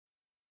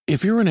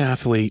If you're an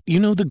athlete, you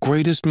know the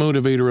greatest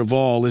motivator of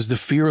all is the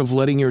fear of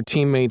letting your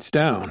teammates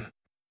down.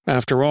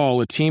 After all,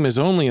 a team is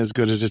only as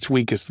good as its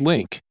weakest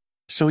link.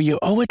 So you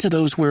owe it to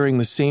those wearing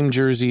the same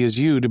jersey as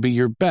you to be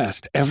your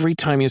best every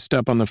time you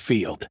step on the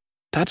field.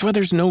 That's why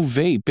there's no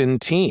vape in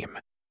team.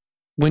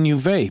 When you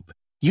vape,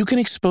 you can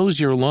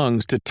expose your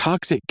lungs to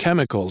toxic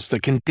chemicals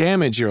that can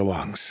damage your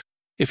lungs.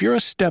 If you're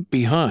a step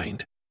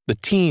behind, the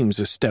team's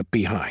a step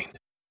behind.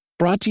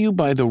 Brought to you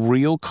by The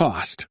Real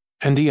Cost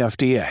and the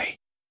FDA.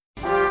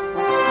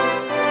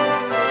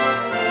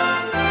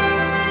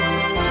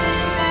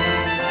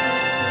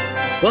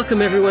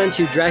 Welcome everyone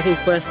to Dragon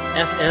Quest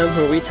FM,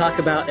 where we talk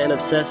about and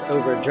obsess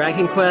over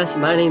Dragon Quest.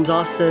 My name's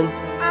Austin.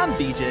 I'm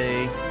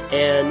BJ.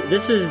 And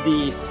this is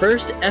the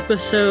first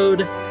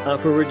episode where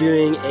we're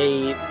doing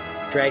a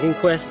Dragon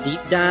Quest deep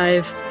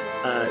dive.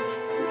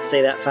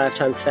 Say that 5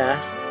 times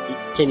fast.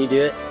 Can you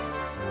do it?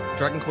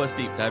 Dragon Quest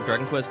deep dive,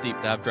 Dragon Quest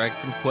deep dive,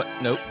 Dragon Quest...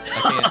 Nope,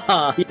 I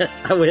can't. Yes,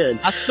 I win.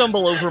 I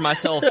stumble over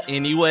myself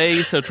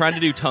anyway, so trying to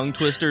do tongue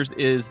twisters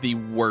is the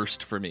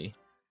worst for me.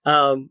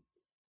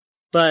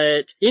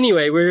 But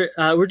anyway, we're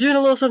doing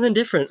a little something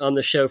different on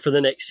the show for the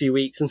next few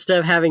weeks. Instead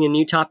of having a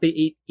new topic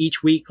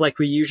each week like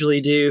we usually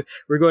do,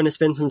 we're going to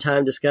spend some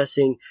time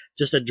discussing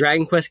just a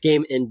Dragon Quest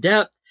game in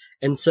depth.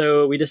 And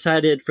so we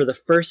decided for the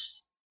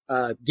first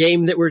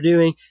game that we're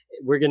doing,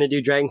 we're going to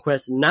do Dragon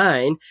Quest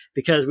IX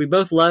because we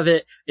both love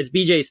it. It's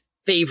BJ's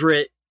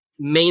favorite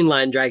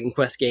mainline Dragon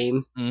Quest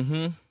game.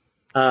 Mm-hmm.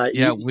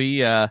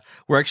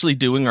 We're actually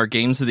doing our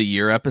Games of the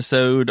Year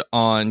episode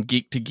on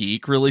Geek to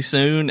Geek really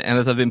soon, and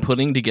as I've been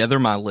putting together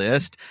my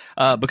list,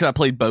 because I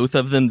played both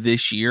of them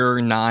this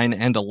year, 9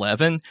 and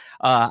 11,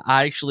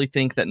 I actually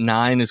think that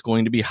 9 is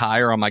going to be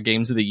higher on my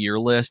Games of the Year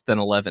list than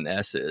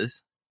 11S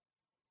is.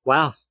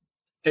 Wow.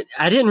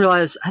 I didn't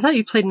realize, I thought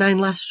you played 9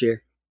 last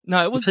year.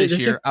 No, it was this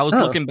year. I was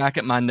looking back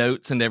at my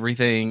notes and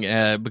everything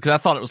because I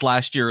thought it was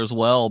last year as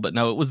well, but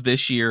no, it was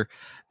this year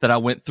that I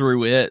went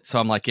through it. So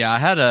I'm like, yeah,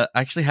 I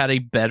actually had a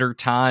better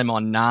time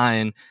on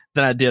 9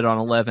 than I did on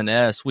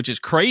 11S, which is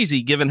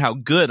crazy given how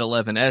good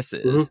 11S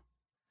is. Mm-hmm.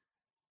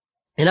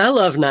 And I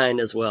love 9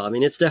 as well. I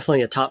mean, it's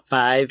definitely a top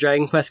 5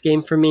 Dragon Quest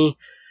game for me.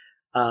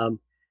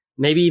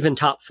 Maybe even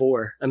top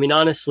 4. I mean,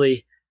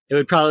 honestly, it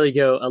would probably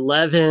go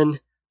 11,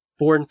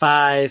 4 and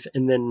 5,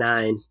 and then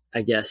 9.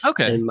 I guess,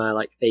 in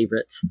my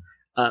favorites.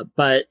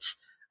 But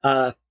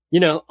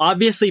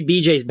obviously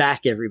BJ's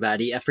back,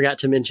 everybody. I forgot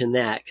to mention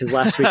that because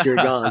last week you were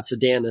gone. So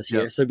Dan is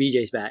here. Yep. So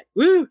BJ's back.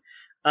 Woo!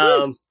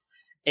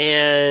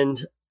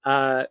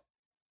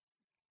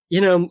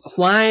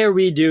 Why are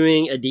we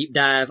doing a deep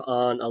dive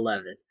on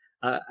 11?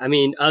 I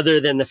mean,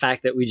 other than the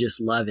fact that we just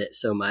love it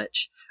so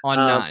much. On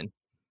 9.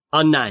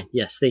 On 9.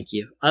 Yes. Thank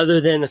you. Other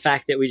than the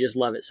fact that we just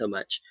love it so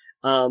much.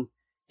 9,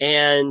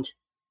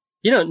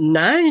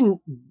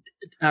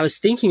 I was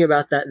thinking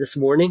about that this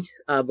morning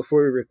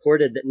before we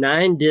recorded, that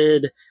 9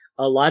 did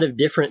a lot of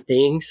different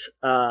things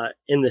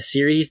in the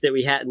series that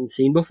we hadn't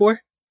seen before.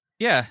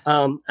 Yeah.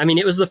 I mean,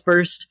 it was the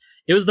first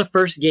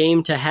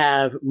game to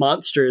have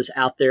monsters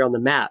out there on the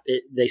map.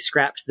 They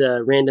scrapped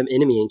the random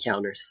enemy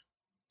encounters.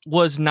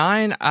 Was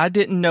 9? I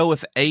didn't know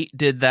if 8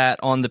 did that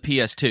on the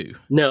PS2.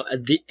 No,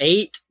 the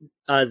 8,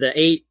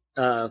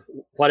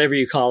 whatever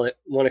you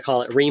want to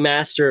call it,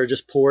 remaster or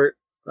just port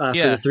for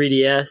the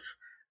 3DS.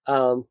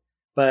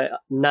 But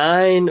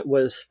 9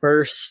 was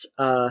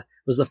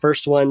the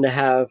first one to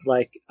have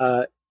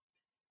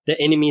the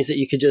enemies that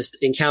you could just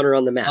encounter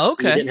on the map.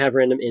 Okay. You didn't have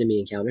random enemy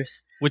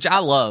encounters. Which I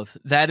love.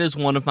 That is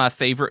one of my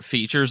favorite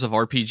features of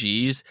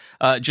RPGs,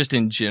 just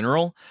in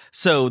general.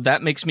 So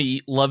that makes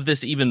me love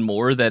this even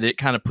more, that it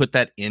kind of put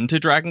that into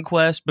Dragon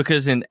Quest,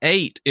 because in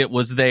 8, it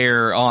was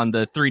there on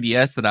the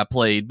 3DS that I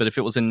played, but if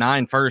it was in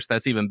 9 first,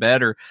 that's even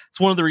better. It's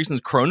one of the reasons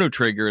Chrono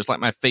Trigger is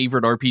my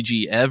favorite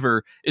RPG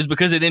ever, is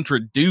because it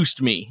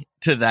introduced me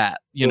to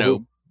that,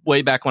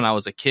 way back when I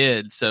was a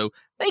kid. So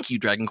thank you,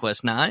 Dragon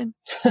Quest IX.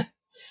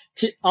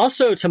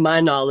 Also, to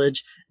my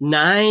knowledge,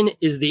 9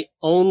 is the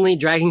only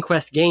Dragon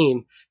Quest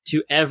game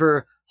to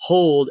ever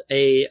hold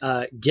a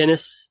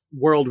Guinness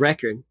World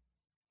Record.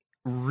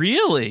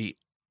 Really?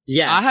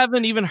 Yeah. I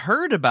haven't even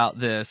heard about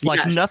this.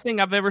 Yes. Nothing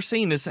I've ever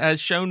seen has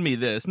shown me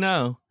this.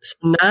 No.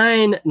 So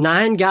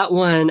 9 got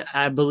one,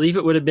 I believe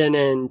it would have been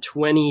in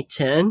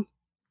 2010.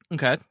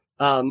 Okay.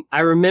 I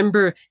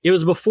remember it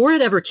was before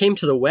it ever came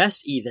to the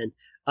West even,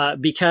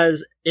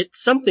 because it's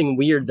something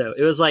weird though.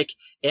 It was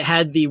it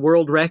had the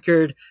world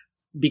record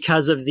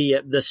because of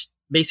the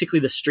basically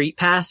the street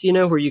pass,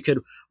 where you could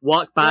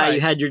walk by, right.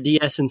 You had your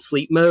DS in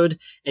sleep mode.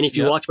 And if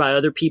you walked by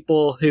other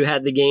people who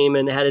had the game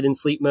and had it in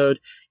sleep mode,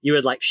 you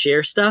would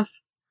share stuff.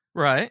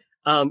 Right.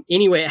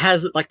 Anyway, it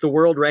has the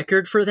world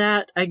record for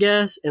that, I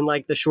guess, in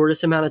the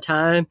shortest amount of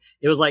time.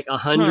 It was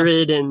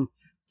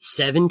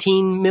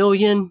 117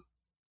 million.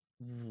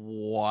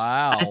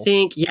 Wow. I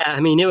think, yeah, I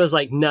mean, it was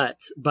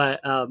nuts. But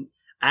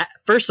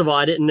first of all,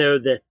 I didn't know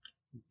that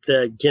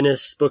the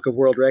Guinness Book of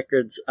World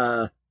Records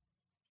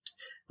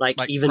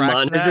even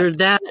monitored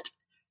that.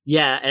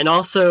 Yeah, and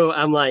also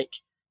I'm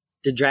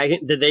did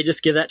they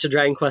just give that to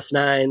Dragon Quest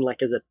IX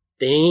as a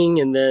thing,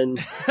 and then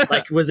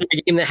like was there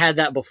a game that had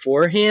that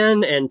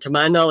beforehand? And to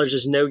my knowledge,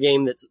 there's no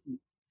game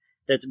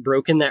that's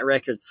broken that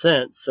record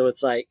since. So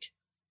it's like,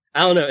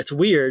 I don't know, it's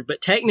weird,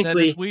 but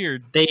technically that is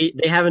weird. They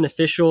have an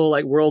official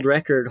like world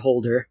record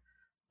holder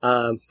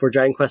for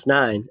Dragon Quest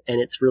IX,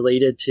 and it's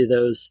related to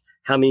those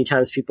how many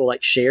times people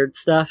like shared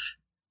stuff.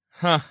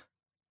 Huh.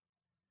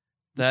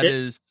 That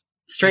is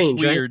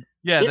strange, weird. Right?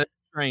 Yeah, that's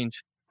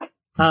strange.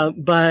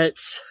 But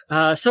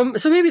so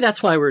maybe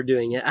that's why we're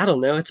doing it. I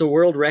don't know. It's a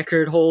world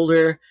record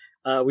holder.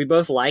 We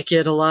both like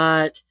it a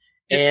lot.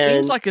 It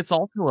seems like it's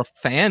also a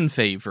fan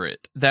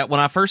favorite. That when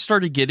I first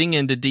started getting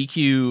into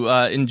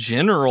DQ in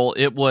general,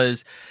 it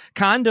was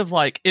kind of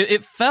like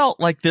it felt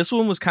like this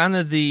one was kind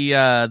of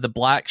the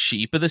black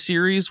sheep of the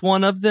series.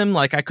 One of them,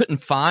 like I couldn't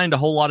find a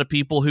whole lot of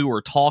people who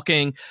were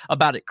talking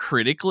about it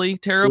critically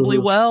terribly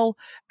well.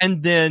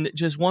 And then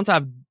just once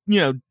I've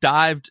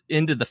dived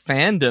into the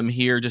fandom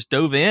here, just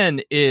dove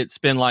in, it's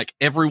been like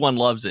everyone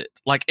loves it.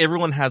 Like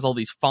everyone has all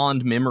these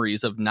fond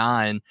memories of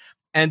 9.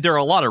 And there are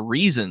a lot of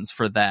reasons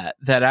for that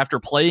after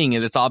playing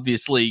it, it's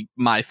obviously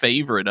my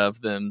favorite of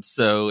them.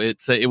 So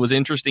it was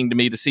interesting to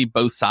me to see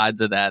both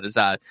sides of that as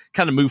I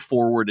kind of move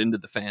forward into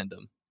the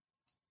fandom.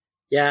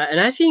 Yeah.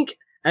 And I think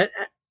a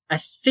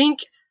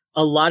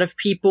lot of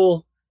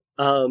people,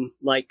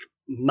 like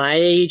my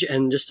age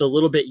and just a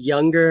little bit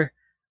younger,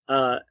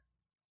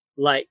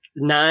 like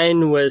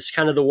 9 was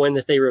kind of the one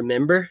that they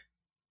remember.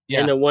 Yeah.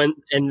 And the one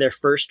in their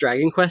first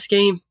Dragon Quest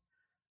game.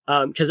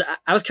 Cause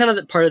I was kind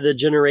of part of the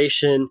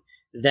generation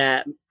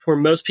that for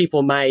most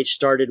people my age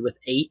started with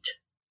 8.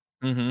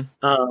 But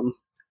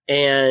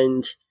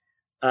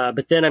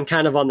then I'm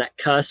kind of on that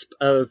cusp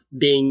of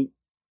being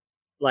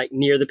like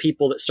near the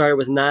people that started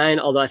with 9.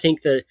 Although I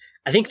think the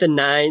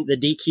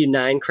DQ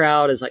 9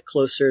 crowd is like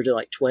closer to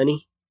like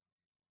 20,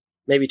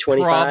 maybe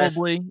 25.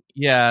 Probably.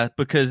 Yeah.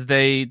 Because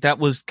that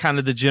was kind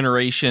of the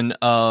generation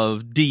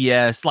of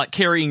DS, like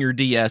carrying your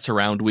DS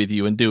around with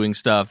you and doing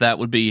stuff. That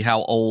would be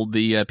how old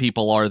the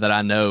people are that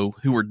I know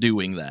who are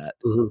doing that.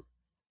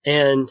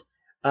 And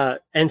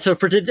so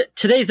for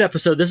today's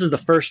episode, this is the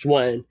first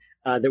one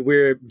that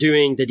we're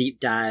doing the deep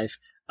dive.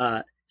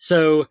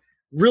 So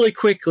really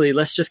quickly,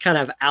 let's just kind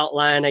of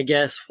outline, I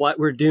guess, what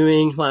we're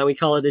doing, why we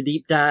call it a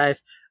deep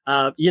dive.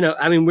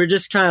 We're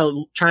just kind of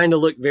trying to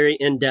look very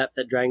in depth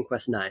at Dragon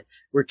Quest IX.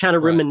 We're kind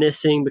of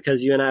reminiscing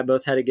because you and I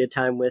both had a good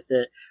time with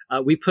it.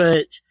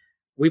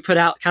 We put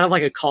out kind of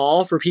like a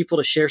call for people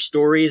to share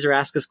stories or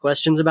ask us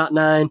questions about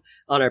 9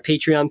 on our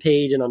Patreon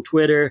page and on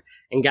Twitter,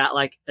 and got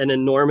like an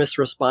enormous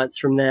response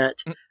from that.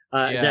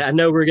 That I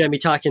know we're going to be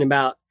talking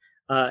about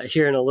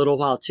here in a little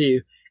while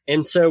too.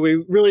 And so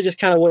we really just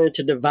kind of wanted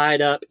to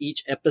divide up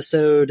each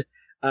episode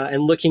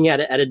and looking at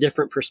it at a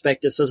different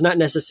perspective. So it's not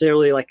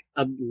necessarily like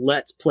a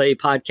Let's Play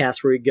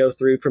podcast where we go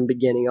through from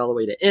beginning all the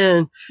way to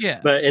end,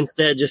 but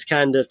instead just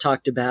kind of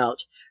talked about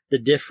the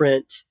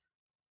different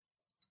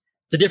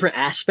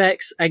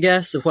aspects, I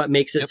guess, of what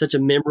makes it such a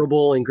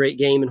memorable and great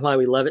game and why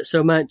we love it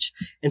so much.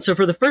 And so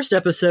for the first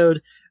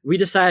episode, we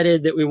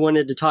decided that we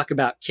wanted to talk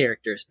about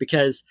characters,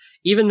 because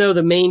even though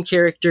the main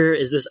character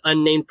is this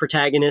unnamed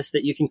protagonist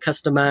that you can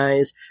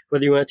customize,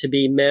 whether you want it to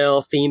be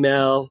male,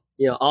 female,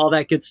 all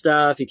that good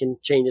stuff, you can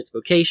change its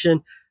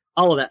vocation,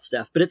 all of that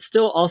stuff, but it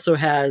still also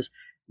has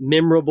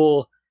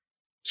memorable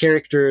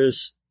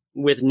characters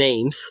with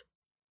names.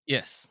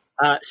 Yes.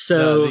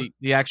 So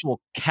the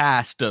actual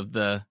cast of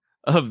the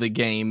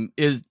game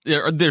is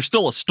there's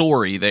still a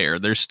story there.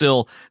 There's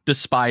still,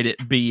 despite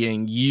it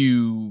being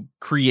you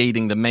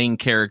creating the main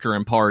character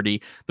and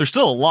party, there's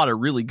still a lot of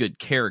really good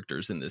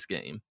characters in this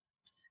game.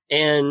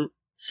 And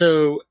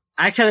so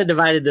I kind of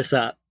divided this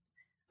up,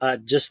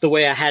 just the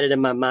way I had it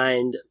in my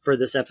mind for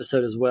this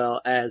episode, as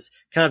well as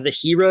kind of the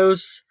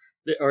heroes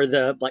or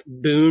the like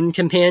boon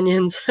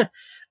companions.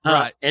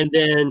 Right. And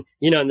then,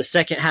 in the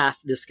second half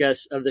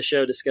discuss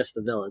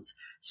the villains.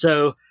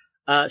 So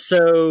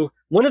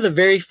one of the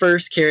very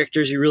first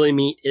characters you really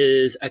meet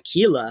is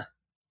Aquila,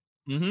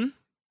 who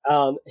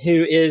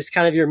is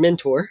kind of your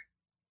mentor.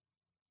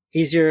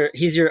 He's your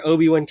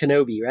Obi-Wan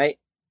Kenobi, right?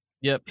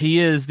 Yep, he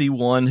is the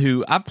one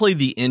who I've played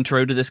the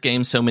intro to this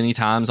game so many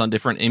times on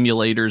different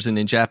emulators and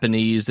in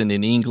Japanese and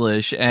in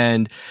English.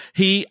 And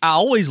I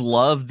always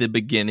love the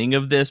beginning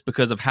of this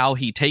because of how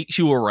he takes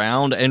you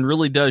around and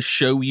really does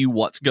show you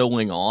what's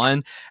going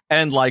on,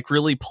 and like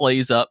really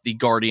plays up the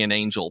guardian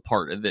angel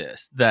part of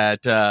this.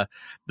 That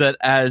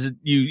as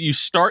you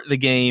start the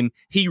game,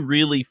 he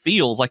really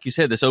feels, like you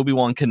said, this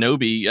Obi-Wan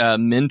Kenobi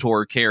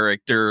mentor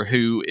character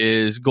who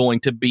is going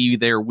to be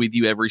there with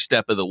you every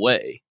step of the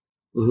way.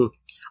 Mm-hmm.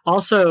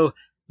 Also,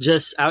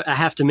 I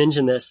have to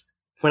mention this.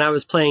 When I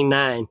was playing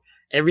 9,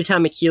 every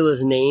time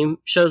Aquila's name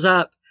shows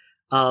up,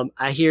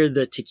 I hear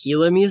the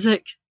tequila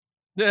music.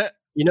 Yeah.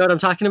 You know what I'm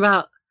talking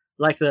about?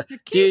 Like the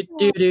do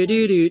do do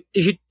do do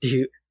do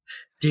do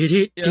do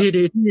do do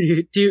do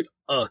do do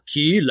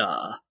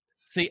Aquila.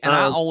 See, and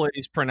I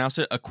always pronounce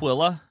it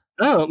Aquila.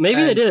 Oh,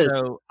 maybe it is.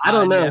 So I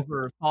don't know.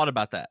 Never thought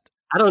about that.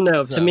 I don't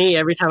know. So. To me,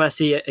 every time I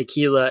see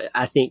Aquila,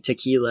 I think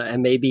tequila,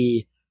 and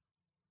maybe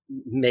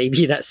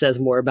that says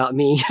more about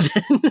me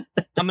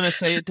I'm going to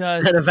say it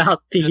does. than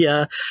about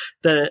than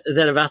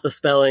about the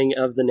spelling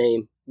of the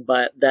name.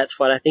 But that's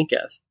what I think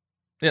of.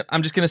 Yeah,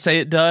 I'm just going to say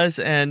it does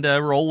and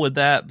roll with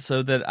that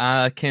so that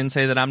I can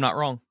say that I'm not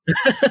wrong.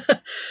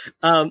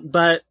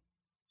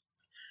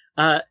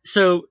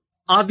 So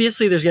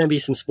obviously there's going to be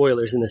some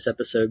spoilers in this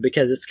episode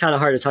because it's kind of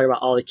hard to talk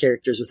about all the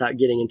characters without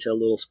getting into a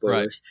little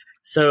spoilers. Right.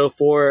 So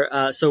for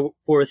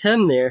with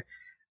him there,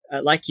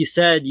 like you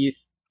said,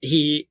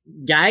 he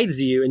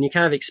guides you and you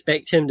kind of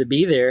expect him to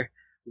be there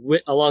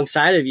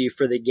alongside of you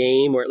for the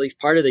game, or at least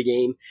part of the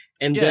game.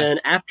 And then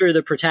after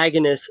the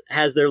protagonist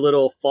has their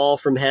little fall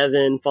from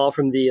heaven, fall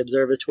from the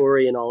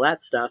observatory and all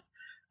that stuff,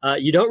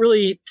 you don't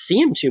really see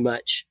him too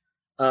much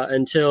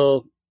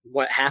until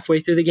halfway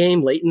through the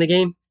game, late in the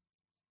game.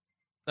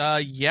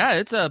 Yeah,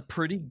 it's a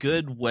pretty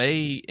good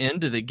way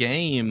into the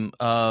game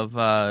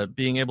of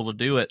being able to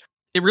do it.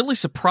 It really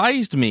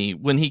surprised me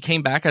when he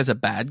came back as a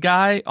bad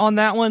guy on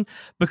that one,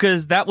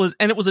 because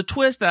it was a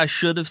twist that I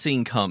should have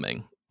seen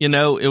coming. You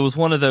know, it was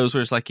one of those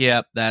where it's like,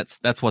 yeah,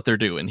 that's what they're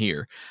doing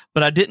here.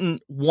 But I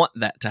didn't want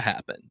that to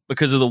happen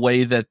because of the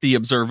way that the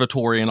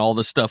observatory and all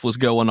the stuff was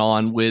going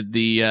on with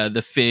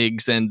the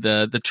figs and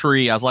the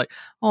tree. I was like,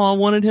 oh, I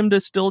wanted him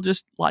to still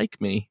just like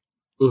me.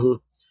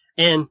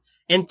 Mm-hmm.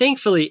 And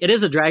thankfully, it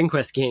is a Dragon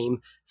Quest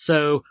game.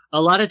 So a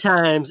lot of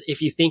times,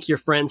 if you think your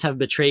friends have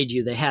betrayed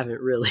you, they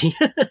haven't really.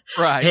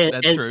 Right,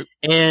 that's true.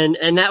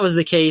 And that was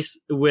the case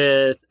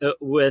with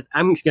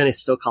I'm going to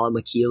still call him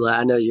Aquila.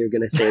 I know you're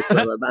going to say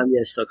Aquila, but I'm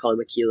going to still call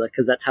him Aquila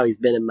because that's how he's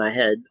been in my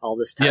head all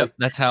this time. Yep,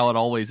 that's how it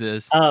always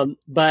is.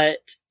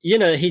 But, you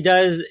know, he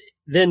does.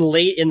 Then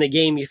late in the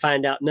game, you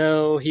find out,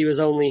 no, he was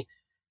only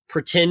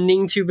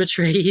pretending to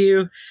betray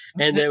you.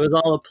 And it was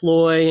all a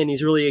ploy and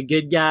he's really a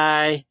good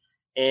guy.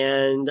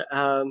 And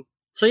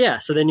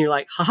so then you're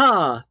like,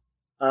 haha,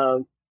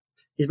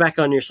 he's back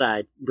on your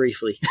side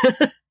briefly.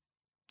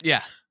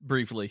 Yeah,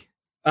 briefly.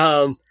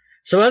 Some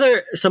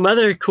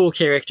other cool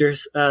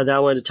characters that I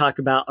wanted to talk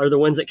about are the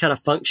ones that kind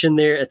of function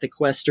there at the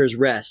Quester's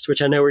Rest,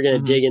 which I know we're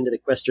going to dig into the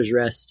Quester's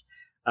Rest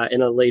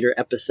in a later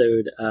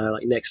episode,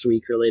 like next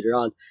week or later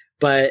on.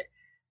 But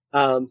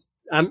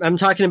I'm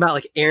talking about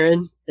like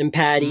Aaron and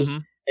Patty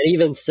and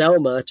even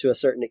Selma to a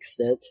certain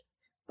extent.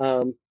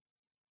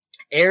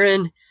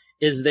 Aaron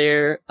is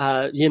there,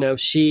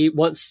 she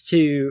wants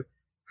to,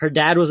 her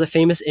dad was a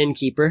famous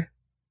innkeeper.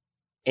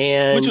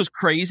 And which was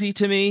crazy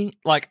to me.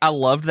 Like, I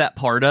loved that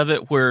part of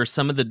it where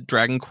some of the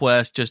Dragon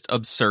Quest just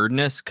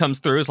absurdness comes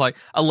through. It's like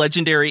a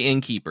legendary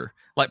innkeeper.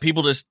 Like,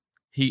 people just,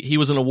 he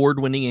was an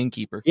award-winning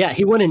innkeeper. Yeah,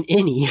 he won an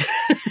innie.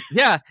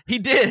 Yeah, he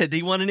did.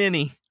 He won an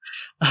innie.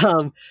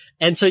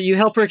 And so you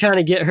help her kind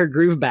of get her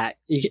groove back.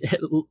 You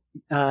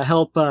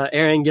help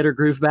Aaron get her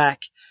groove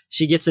back.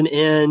 She gets an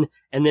inn,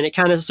 and then it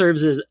kind of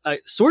serves as a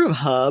sort of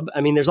hub.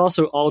 I mean, there's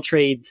also All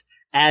Trades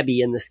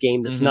Abbey in this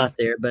game that's not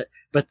there, but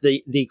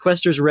the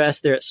Quester's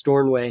Rest there at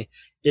Stornway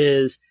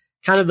is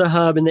kind of the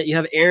hub, and that you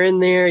have Aaron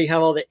there. You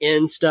have all the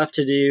inn stuff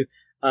to do,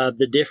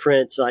 the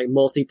different like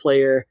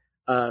multiplayer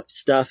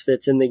stuff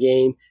that's in the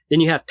game. Then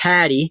you have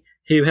Patty,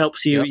 who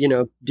helps you,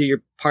 do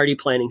your party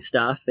planning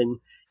stuff, and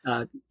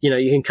you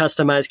can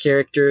customize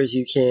characters,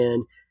 you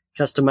can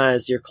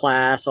customize your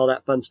class, all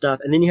that fun stuff.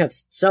 And then you have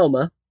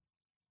Selma,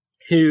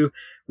 who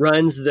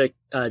runs the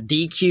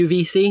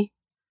DQVC.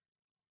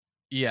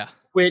 Yeah.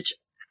 Which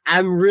I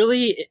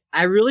really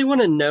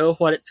want to know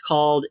what it's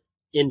called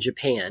in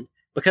Japan,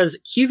 because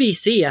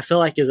QVC I feel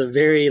like is a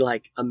very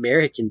like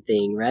American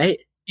thing, right?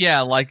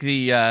 Yeah, like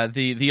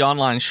the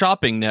online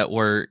shopping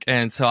network,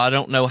 and so I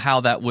don't know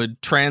how that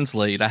would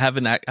translate.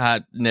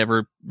 I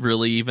never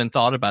really even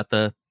thought about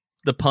the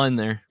pun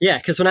there. Yeah,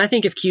 because when I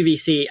think of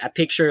QVC, I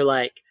picture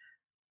like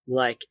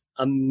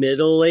a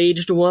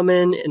middle-aged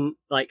woman and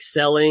like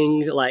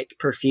selling like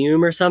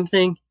perfume or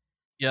something.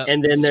 Yeah,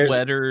 and then there's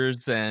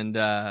sweaters and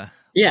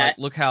like,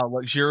 look how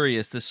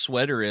luxurious this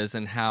sweater is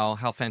and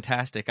how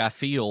fantastic I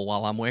feel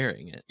while I'm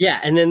wearing it. Yeah,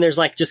 and then there's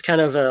like just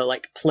kind of a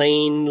like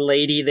plain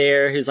lady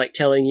there who's like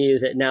telling you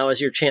that now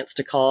is your chance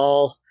to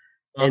call,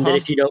 and that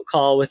if you don't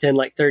call within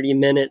like 30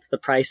 minutes, the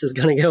price is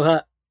going to go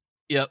up.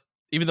 Yep,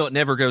 even though it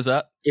never goes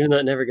up.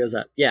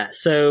 Yeah,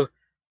 so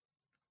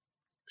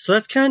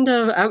that's kind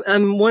of,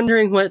 I'm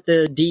wondering what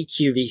the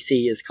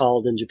DQVC is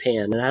called in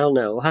Japan, and I don't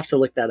know. We'll have to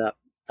look that up.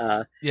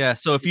 Yeah,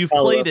 so if you've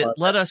played it,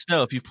 let us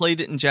know. If you've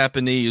played it in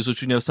Japanese,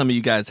 which we know some of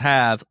you guys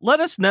have, let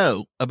us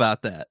know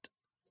about that.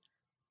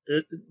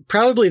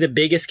 Probably the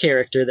biggest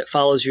character that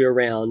follows you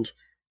around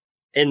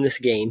in this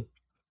game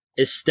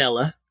is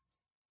Stella.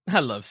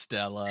 I love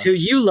Stella. Who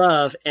you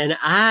love, and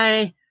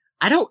I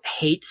don't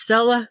hate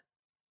Stella,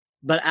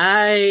 but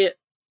I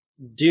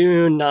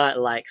do not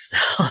like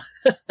Stella.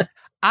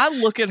 I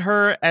look at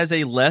her as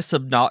a less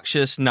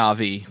obnoxious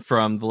Navi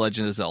from The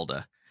Legend of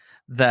Zelda.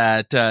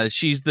 That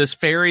she's this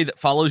fairy that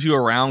follows you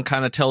around,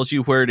 kind of tells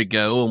you where to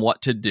go and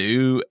what to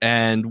do,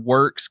 and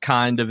works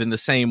kind of in the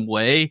same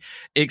way,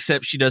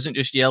 except she doesn't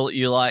just yell at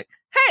you like,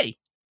 hey,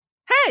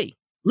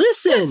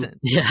 listen,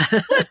 yeah.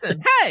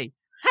 listen,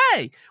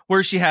 hey,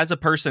 where she has a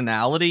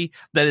personality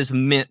that is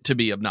meant to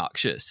be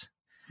obnoxious.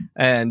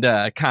 and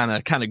kind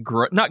of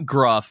not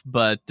gruff,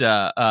 but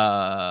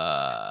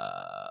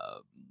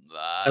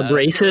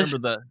abrasive.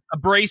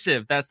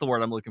 Abrasive. That's the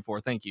word I'm looking for.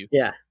 Thank you.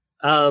 Yeah.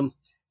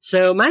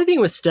 So my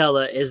thing with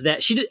Stella is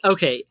that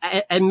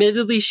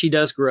admittedly she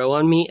does grow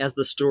on me as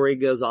the story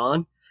goes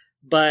on,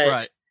 but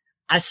right.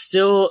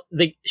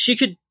 She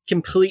could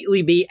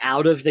completely be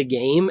out of the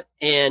game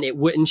and it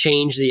wouldn't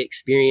change the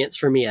experience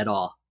for me at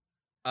all.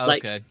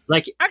 Okay.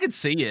 Like I could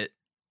see it.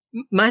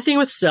 My thing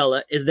with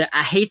Stella is that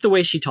I hate the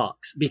way she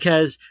talks,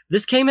 because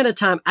this came at a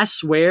time, I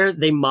swear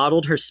they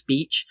modeled her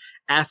speech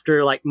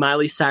after like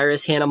Miley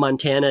Cyrus, Hannah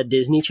Montana,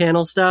 Disney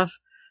Channel stuff.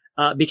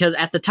 Because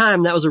at the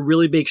time that was a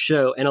really big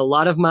show, and a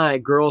lot of my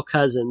girl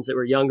cousins that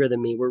were younger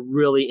than me were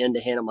really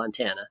into Hannah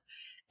Montana.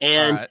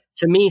 And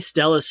to me,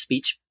 Stella's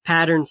speech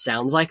pattern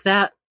sounds like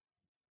that.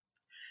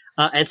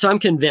 And so I'm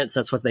convinced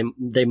that's what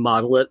they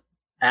model it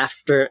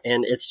after.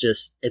 And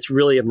it's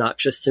really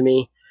obnoxious to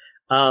me.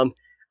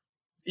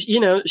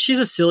 She's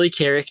a silly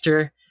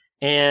character,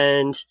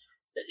 and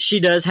she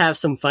does have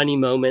some funny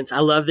moments. I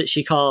love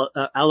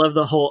that I love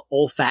the whole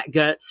old fat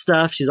gut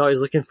stuff. She's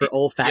always looking for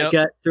old fat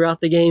gut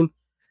throughout the game.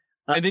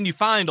 And then you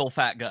find old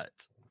fat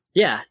guts.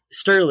 Yeah,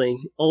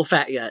 Sterling, old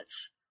fat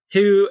guts,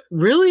 who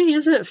really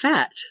isn't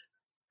fat.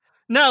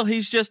 No,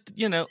 he's just,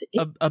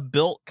 a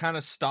built kind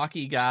of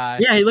stocky guy.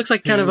 Yeah, he looks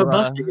like kind of a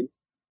buff dude.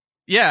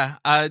 Yeah,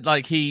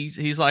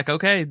 he's like,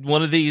 okay,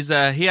 one of these.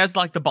 He has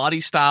like the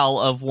body style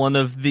of one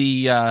of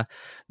the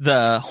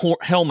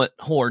helmet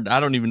horde. I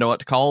don't even know what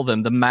to call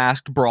them. The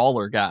masked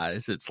brawler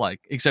guys. It's like,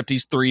 except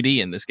he's 3D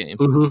in this game.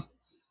 Mm-hmm.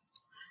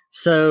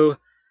 So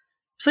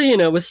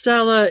with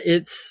Stella,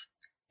 it's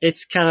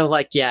kind of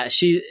like, yeah,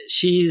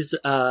 she's.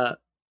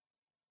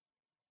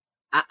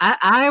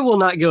 I will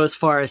not go as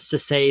far as to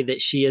say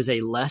that she is a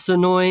less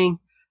annoying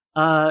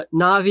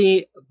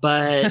Navi,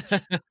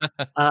 but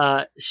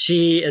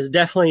she is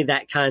definitely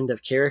that kind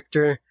of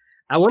character.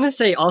 I want to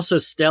say also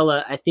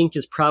Stella, I think,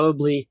 is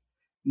probably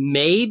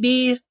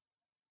maybe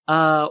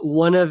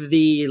one of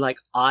the like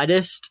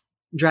oddest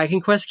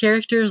Dragon Quest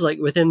characters like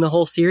within the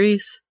whole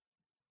series.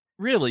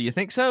 Really? You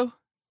think so?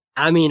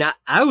 I mean,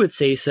 I would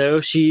say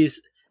so. She's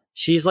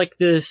like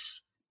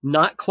this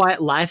not quite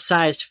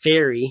life-sized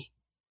fairy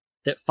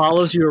that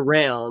follows you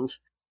around.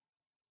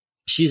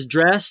 She's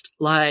dressed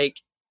like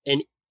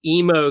an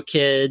emo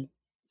kid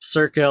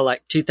circa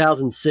like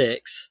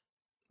 2006.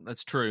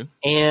 That's true.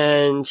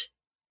 And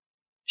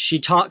she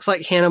talks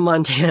like Hannah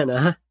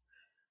Montana,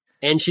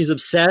 and she's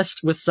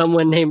obsessed with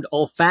someone named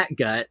Old Fat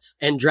Guts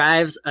and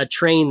drives a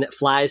train that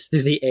flies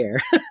through the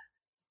air.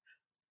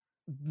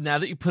 Now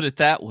that you put it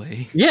that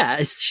way.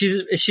 Yeah,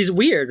 she's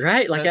weird,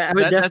 right? Like I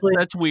would definitely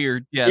that's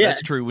weird. Yeah,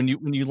 that's true. When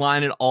you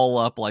line it all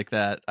up like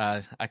that,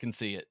 I can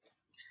see it.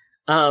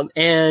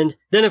 And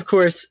then, of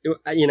course,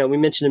 we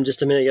mentioned him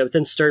just a minute ago, but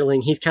then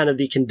Sterling, he's kind of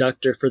the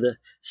conductor for the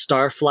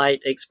Starflight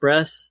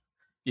Express.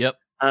 Yep.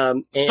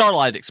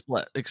 Starlight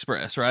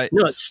Express, right?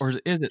 No, is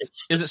it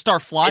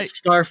Starflight?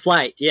 It's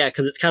Starflight, yeah,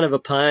 because it's kind of a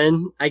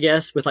pun, I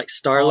guess, with like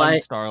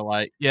Starlight.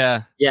 Starlight,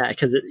 yeah. Yeah,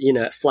 because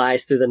it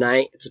flies through the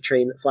night. It's a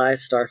train that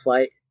flies,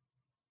 Starflight.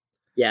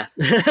 Yeah.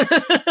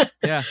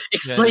 Yeah.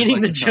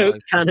 Explaining the joke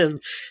kind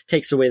of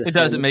takes away the It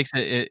does. It makes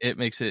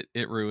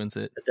it ruins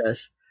it. It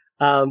does.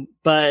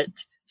 But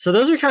so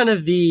those are kind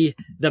of the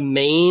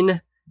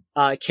main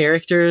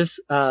characters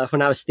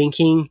when I was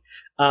thinking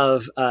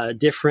of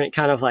different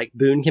kind of like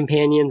boon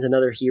companions and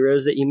other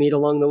heroes that you meet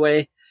along the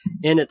way.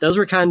 And those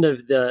were kind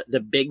of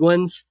the big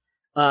ones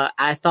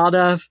I thought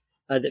of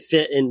that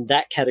fit in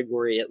that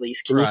category at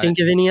least. Can you think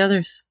of any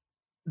others?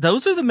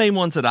 Those are the main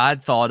ones that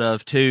I'd thought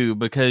of too,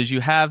 because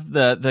you have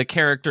the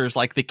characters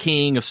like the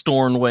King of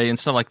Stornway and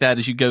stuff like that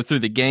as you go through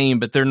the game,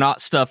 but they're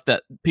not stuff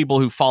that people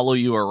who follow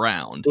you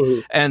around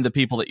and the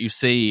people that you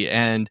see.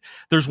 And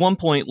there's one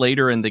point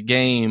later in the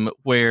game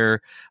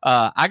where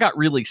I got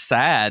really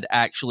sad,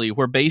 actually,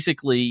 where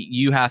basically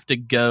you have to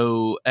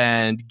go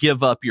and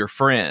give up your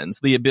friends,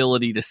 the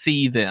ability to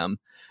see them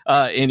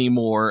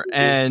anymore.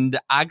 And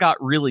I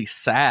got really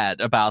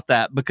sad about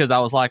that, because I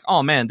was like,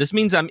 oh man, this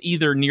means I'm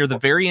either near the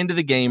very end of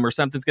the game or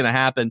something's going to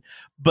happen,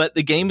 but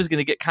the game is going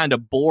to get kind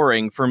of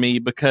boring for me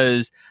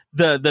because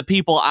the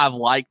people I've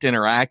liked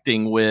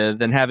interacting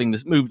with and having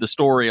this move the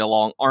story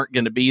along aren't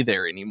going to be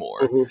there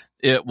anymore.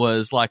 It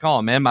was like,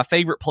 oh man, my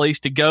favorite place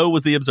to go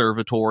was the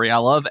observatory. I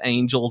love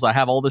angels. I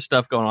have all this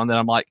stuff going on that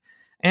I'm like,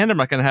 and I'm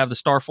not going to have the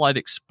Starflight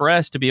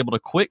Express to be able to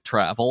quick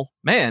travel.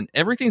 Man,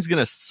 everything's going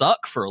to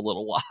suck for a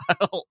little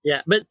while.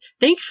 Yeah, but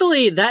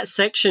thankfully that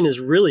section is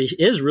really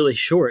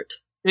short.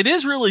 It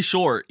is really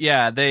short.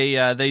 Yeah,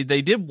 they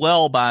did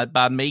well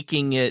by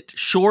making it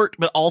short,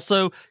 but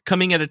also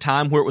coming at a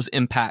time where it was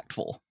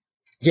impactful.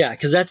 Yeah,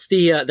 because that's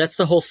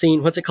the whole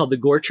scene. What's it called? The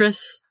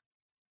Gortress.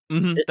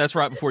 That's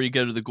right before you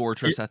go to the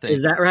Gortress, I think.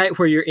 Is that right?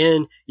 Where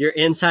you're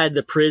inside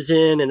the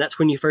prison, and that's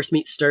when you first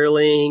meet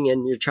Sterling,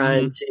 and you're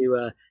trying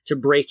to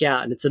break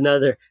out. And it's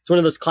one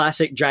of those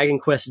classic Dragon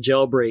Quest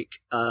jailbreak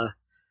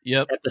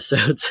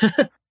episodes.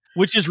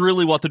 Which is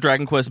really what the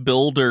Dragon Quest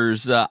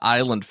Builders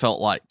island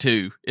felt like,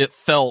 too. It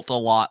felt a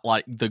lot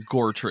like the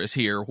Gortress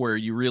here, where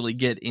you really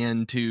get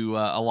into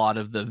a lot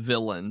of the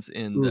villains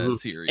in the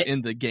series,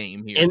 in the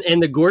game here.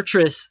 And the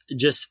Gortress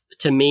just,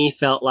 to me,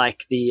 felt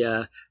like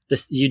you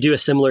do a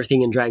similar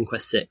thing in Dragon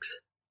Quest VI.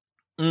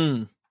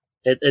 I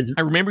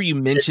remember you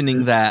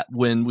mentioning that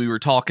when we were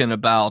talking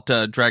about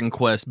Dragon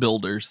Quest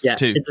Builders,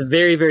 too. It's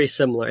very, very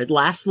similar. It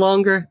lasts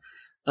longer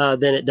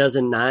than it does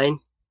in 9.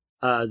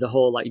 The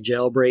whole like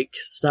jailbreak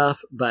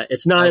stuff, but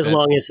it's not as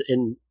long as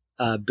in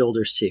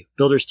Builders 2.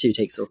 Builders 2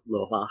 takes a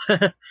little while.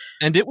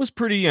 And it was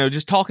pretty,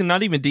 just talking,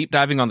 not even deep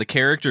diving on the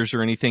characters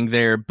or anything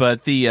there,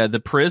 but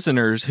the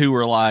prisoners who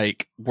were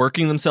like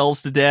working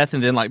themselves to death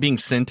and then like being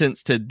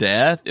sentenced to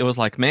death. It was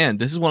like, man,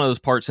 this is one of those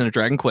parts in a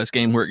Dragon Quest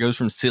game where it goes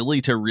from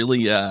silly to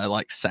really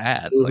like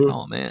sad. It's like,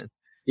 oh man,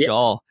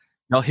 y'all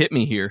hit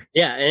me here.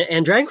 Yeah,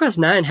 and Dragon Quest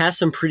 9 has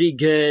some pretty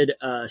good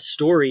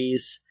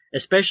stories.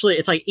 Especially,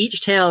 it's like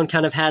each town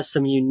kind of has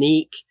some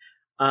unique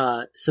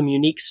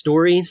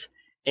stories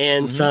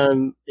and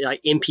some like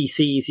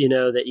NPCs,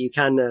 that you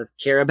kind of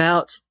care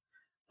about,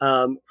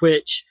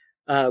 which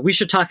we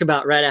should talk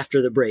about right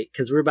after the break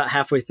because we're about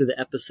halfway through the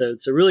episode.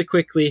 So really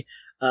quickly,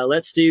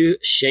 let's do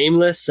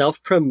shameless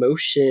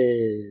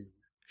self-promotion.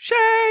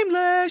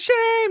 Shameless,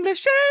 shameless,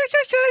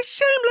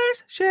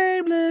 shameless,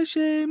 shameless,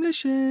 shameless,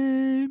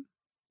 shame.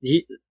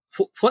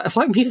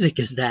 What music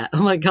is that?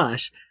 Oh my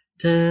gosh.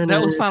 That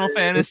was Final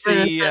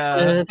Fantasy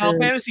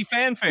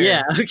fanfare.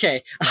 Yeah,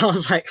 okay. I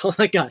was like, oh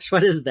my gosh,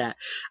 what is that?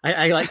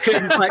 I like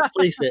couldn't quite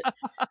place it.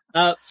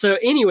 So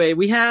anyway,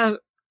 we have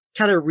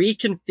kind of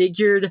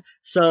reconfigured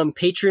some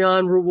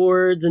Patreon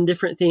rewards and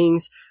different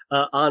things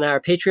on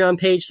our Patreon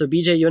page. So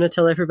BJ, you want to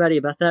tell everybody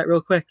about that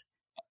real quick?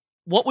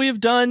 What we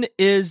have done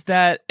is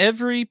that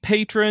every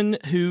patron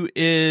who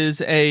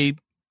is let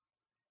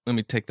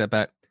me take that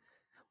back.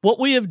 What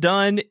we have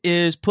done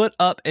is put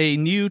up a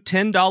new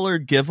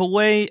 $10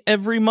 giveaway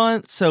every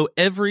month. So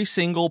every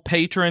single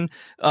patron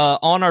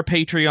on our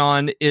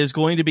Patreon is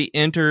going to be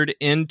entered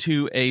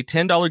into a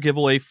 $10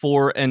 giveaway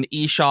for an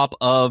eShop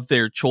of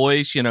their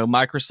choice,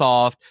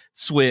 Microsoft,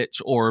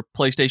 Switch, or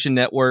PlayStation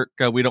Network.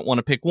 We don't want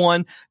to pick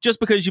one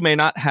just because you may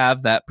not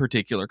have that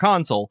particular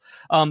console.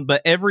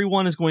 But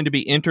everyone is going to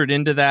be entered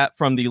into that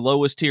from the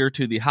lowest tier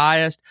to the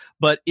highest.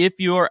 But if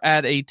you're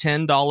at a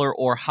 $10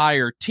 or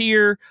higher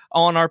tier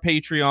on our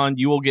Patreon,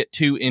 you will get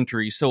 2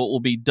 entries, so it will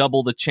be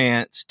double the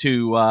chance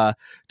to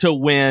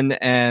win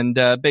and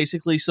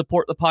basically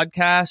support the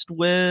podcast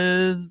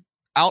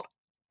without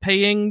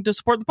paying to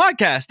support the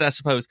podcast, I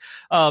suppose.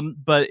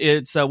 But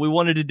it's we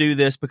wanted to do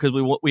this because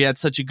we had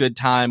such a good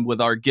time with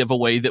our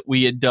giveaway that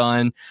we had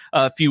done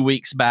a few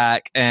weeks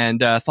back, and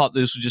thought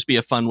this would just be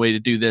a fun way to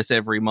do this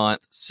every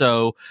month.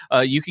 So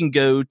you can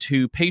go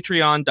to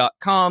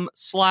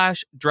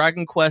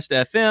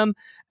patreon.com/DragonQuestFM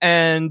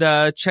and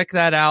check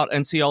that out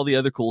and see all the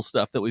other cool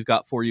stuff that we've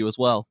got for you as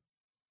well.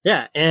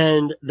 Yeah,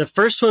 and the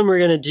first one we're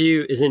going to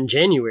do is in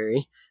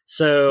January.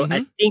 So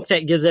I think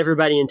that gives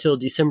everybody until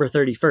December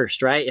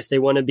 31st, right? If they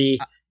want to be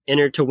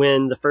entered to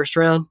win the first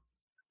round,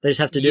 they just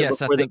have to do it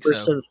before the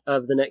first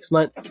of the next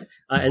month.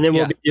 And then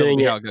we'll be doing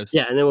it.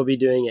 Yeah, and then we'll be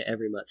doing it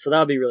every month. So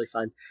that'll be really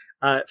fun.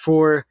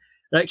 For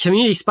the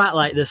community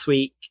spotlight this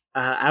week,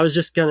 I was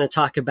just going to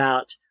talk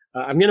about,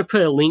 I'm going to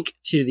put a link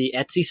to the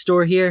Etsy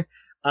store here,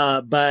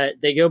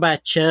 but they go by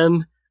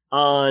Chim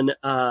on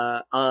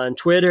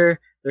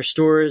Twitter. Their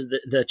store is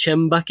the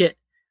Chim Bucket.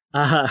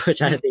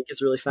 Which I think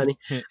is really funny.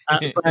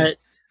 But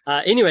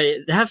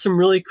anyway, they have some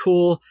really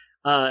cool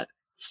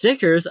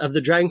stickers of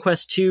the Dragon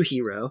Quest II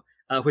hero,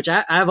 which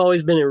I've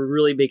always been a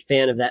really big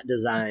fan of that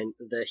design,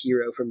 the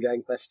hero from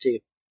Dragon Quest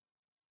II.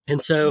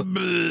 And so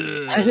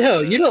I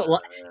know you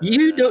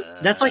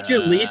don't, that's like your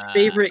least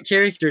favorite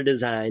character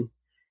design.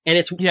 And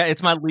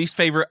it's my least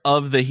favorite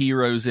of the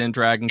heroes in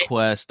Dragon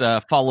Quest,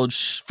 followed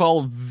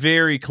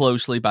very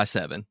closely by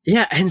 7.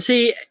 Yeah. And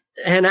see,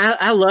 and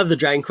I love the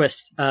Dragon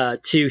Quest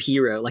 2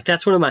 hero. Like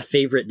that's one of my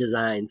favorite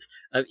designs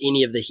of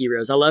any of the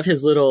heroes. I love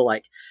his little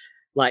like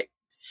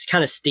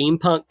kind of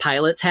steampunk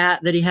pilot's hat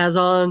that he has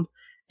on,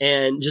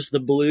 and just the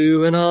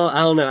blue and all.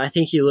 I don't know. I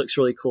think he looks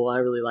really cool. I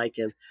really like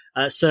him.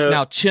 So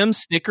now Chim's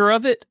sticker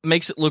of it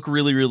makes it look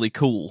really, really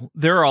cool.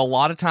 There are a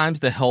lot of times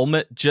the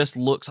helmet just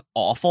looks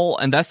awful,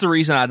 and that's the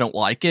reason I don't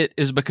like it,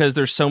 is because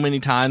there's so many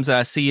times that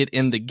I see it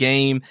in the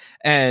game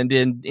and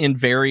in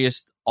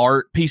various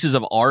pieces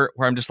of art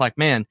where I'm just like,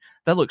 man,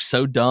 that looks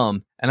so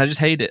dumb, and I just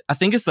hate it. I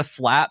think it's the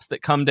flaps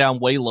that come down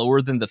way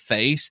lower than the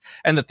face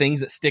and the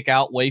things that stick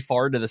out way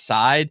far to the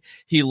side.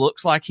 He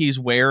looks like he's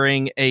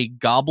wearing a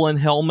goblin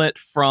helmet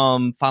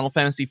from Final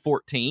Fantasy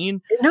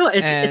 14. No,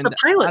 it's a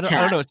pilot's hat.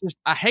 I don't know. It's just,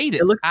 I hate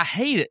it. I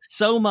hate it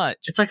so much.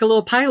 It's like a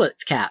little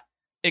pilot's cap.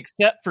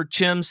 Except for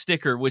Chim's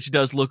sticker, which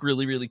does look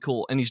really, really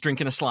cool, and he's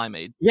drinking a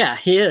Slimeade. Yeah,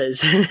 he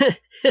is.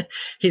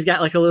 He's got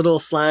like a little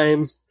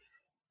slime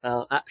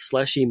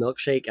slushy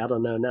milkshake. I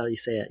don't know. Now you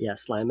say it. Yeah,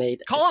 Slimeade.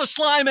 Call it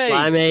a Slimeade.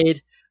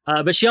 Slimeade.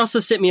 But she also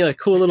sent me a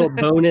cool little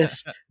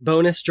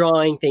bonus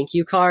drawing thank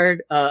you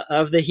card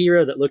of the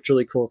hero that looked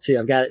really cool too.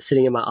 I've got it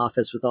sitting in my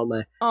office with all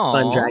my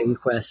fun Dragon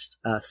Quest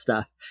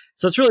stuff.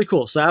 So it's really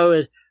cool. So I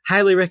would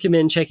highly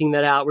recommend checking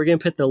that out. We're going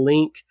to put the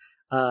link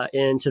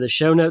into the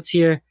show notes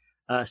here.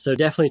 So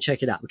definitely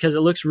check it out because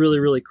it looks really,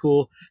 really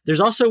cool. There's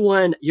also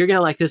one, you're going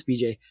to like this,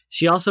 BJ.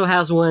 She also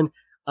has one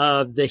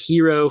of the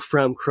hero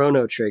from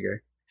Chrono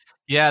Trigger.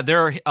 Yeah,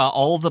 there are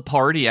all of the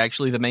party,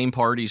 actually, the main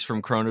parties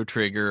from Chrono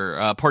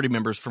Trigger, party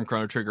members from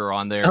Chrono Trigger are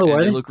on there. Oh,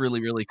 and they look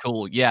really, really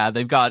cool. Yeah,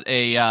 they've got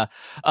a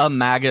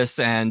Magus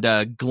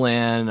and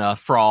Glenn,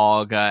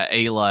 Frog,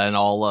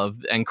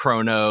 Ayla, and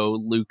Chrono,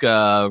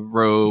 Luca,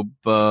 Robo,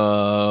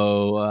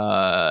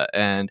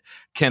 and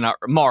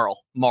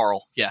Marl.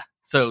 Yeah.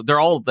 So they're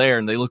all there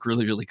and they look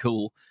really, really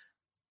cool.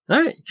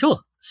 All right,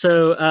 cool.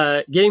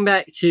 So getting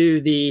back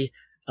to the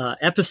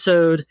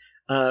episode,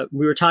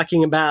 we were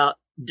talking about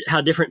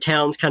how different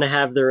towns kind of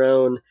have their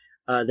own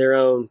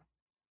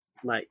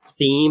like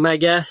theme, I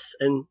guess.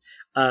 And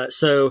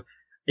so,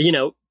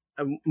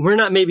 we're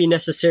not maybe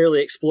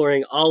necessarily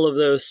exploring all of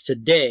those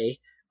today,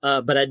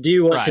 but I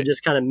do want to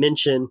just kind of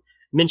mention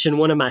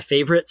one of my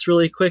favorites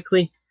really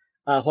quickly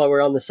while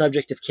we're on the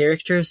subject of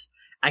characters.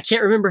 I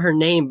can't remember her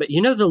name, but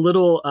you know the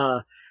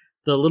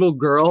little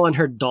girl and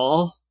her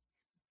doll?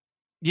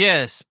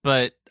 Yes,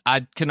 but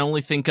I can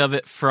only think of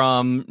it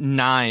from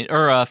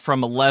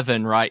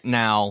 11 right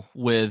now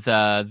with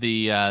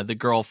the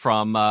girl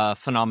from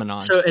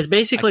Phenomenon. So it's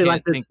basically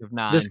like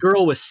this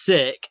girl was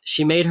sick.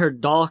 She made her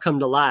doll come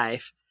to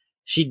life.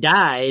 She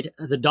died.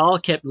 The doll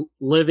kept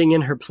living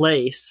in her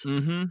place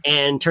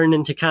and turned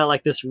into kind of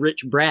like this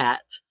rich brat.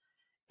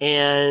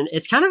 And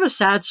it's kind of a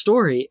sad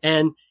story.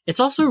 And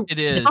it's also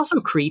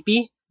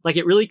creepy. Like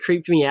it really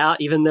creeped me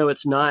out, even though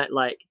it's not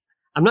like,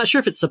 I'm not sure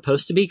if it's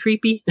supposed to be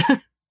creepy.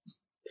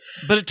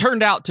 But it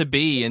turned out to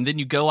be, and then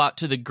you go out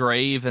to the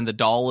grave and the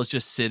doll is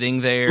just sitting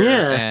there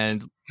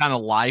and kind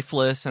of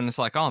lifeless, and it's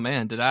like, oh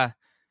man, But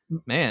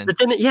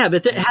then it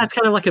has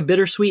kind of like a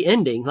bittersweet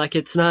ending. Like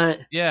it's not.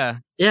 Yeah.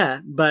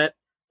 But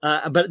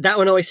that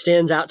one always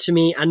stands out to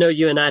me. I know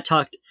you and I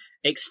talked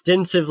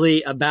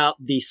extensively about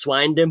the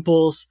swine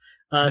dimples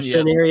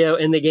scenario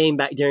in the game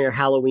back during our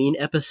Halloween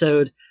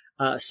episode.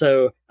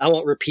 So I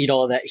won't repeat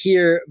all that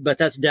here, but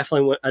that's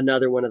definitely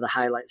another one of the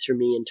highlights for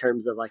me in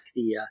terms of like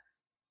the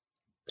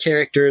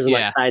characters and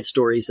like side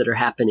stories that are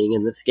happening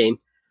in this game.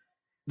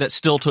 That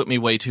still took me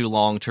way too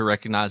long to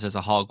recognize as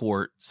a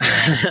Hogwarts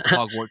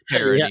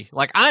parody. Yeah.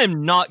 Like, I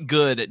am not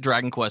good at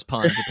Dragon Quest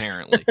puns,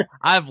 apparently.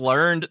 I've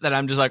learned that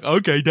I'm just like,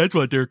 okay, that's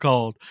what they're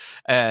called.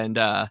 And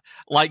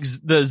like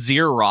the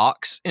Zir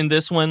rocks in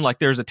this one, like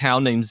there's a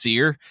town named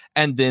Zir,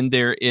 and then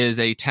there is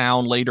a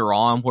town later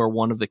on where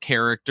one of the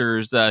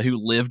characters who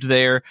lived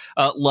there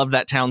loved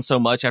that town so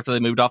much after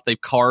they moved off,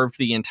 they've carved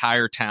the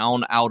entire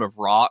town out of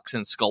rocks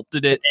and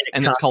sculpted it,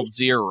 and it's called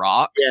Zir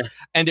Rocks. Yeah.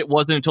 And it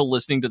wasn't until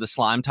listening to the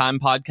Slime Time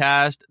podcast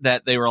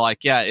that they were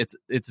like, yeah, it's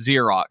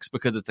Xerox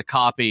because it's a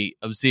copy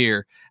of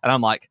Zir. And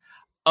I'm like,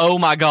 oh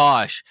my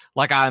gosh,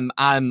 like I'm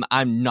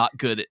not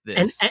good at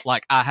this.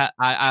 And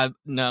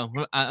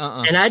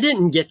I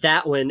didn't get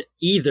that one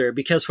either,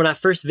 because when I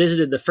first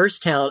visited the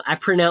first town, I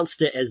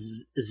pronounced it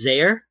as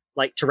Zaire,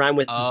 like to rhyme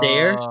with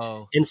there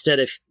instead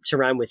of to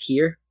rhyme with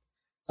here.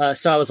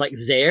 So I was like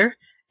Zaire.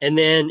 And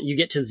then you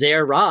get to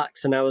Zaire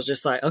Rocks, and I was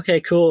just like,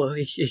 okay, cool.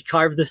 He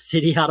carved the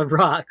city out of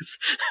rocks.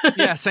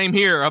 Yeah, same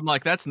here. I'm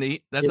like, that's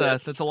neat. That's a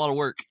lot of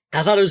work.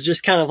 I thought it was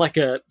just kind of like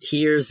a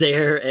here,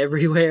 there,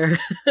 everywhere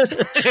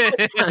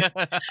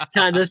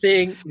kind of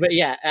thing. But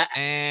yeah.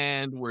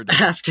 And we're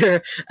done.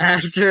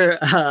 After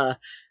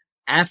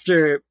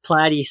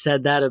Platty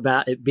said that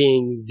about it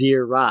being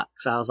Zaire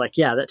Rocks, I was like,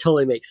 yeah, that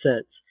totally makes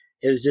sense.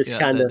 It was just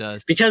kind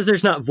of, because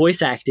there's not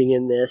voice acting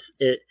in this,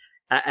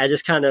 I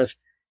just kind of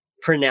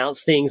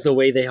pronounce things the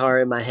way they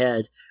are in my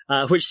head.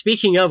 Which,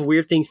 speaking of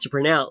weird things to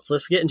pronounce,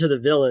 let's get into the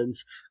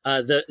villains.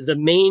 The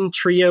main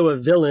trio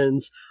of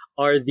villains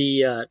are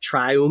the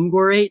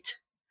Triumvirate.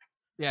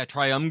 Yeah,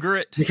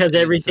 Triumvirate. Because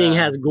everything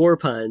has gore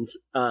puns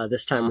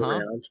this time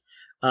around.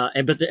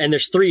 And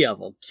there's three of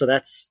them, so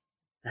that's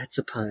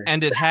a pun.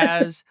 And it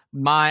has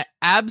my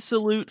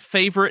absolute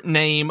favorite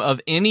name of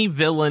any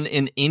villain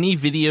in any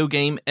video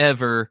game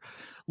ever,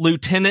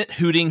 Lieutenant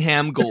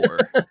Hootingham Gore.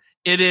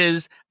 It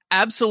is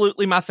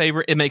absolutely my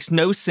favorite. It makes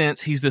no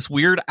sense. He's this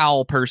weird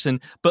owl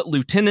person, but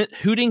Lieutenant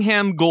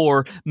Hootingham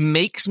Gore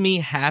makes me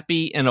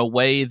happy in a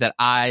way that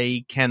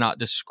I cannot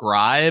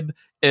describe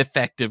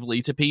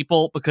effectively to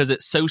people, because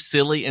it's so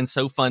silly and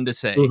so fun to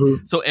say.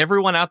 So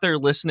everyone out there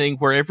listening,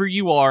 wherever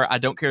you are, I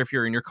don't care if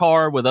you're in your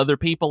car with other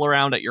people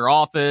around at your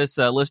office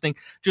listening,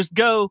 just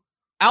go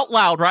out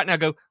loud right now,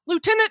 go,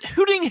 Lieutenant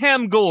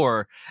Hootingham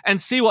Gore, and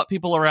see what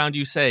people around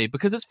you say,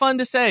 because it's fun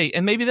to say.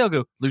 And maybe they'll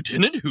go,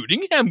 Lieutenant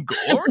Hootingham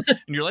Gore? And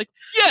you're like,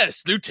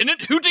 yes,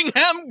 Lieutenant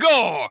Hootingham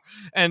Gore.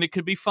 And it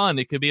could be fun.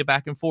 It could be a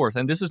back and forth.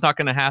 And this is not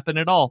going to happen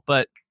at all,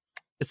 but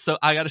it's so,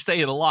 I got to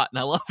say it a lot, and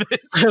I love it.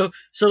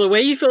 So the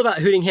way you feel about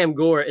Hootingham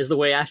Gore is the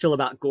way I feel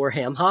about Gore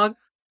Ham Hog.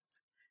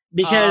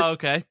 Because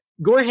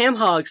Gore Ham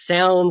Hog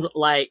sounds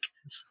like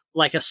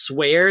a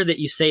swear that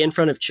you say in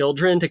front of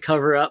children to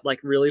cover up like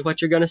really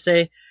what you're going to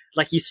say.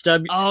 Like you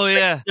stub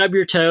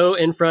your toe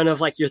in front of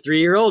like your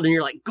 3-year-old and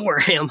you're like, Gore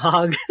Ham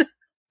Hog.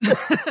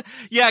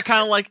 Yeah,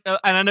 kind of like, and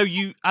I know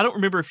I don't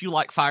remember if you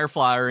like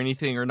Firefly or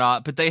anything or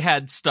not, but they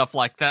had stuff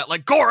like that,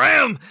 like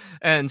Gorham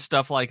and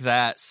stuff like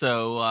that.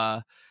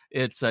 So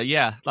it's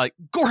like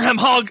Gorham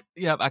Hog.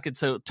 Yeah, I could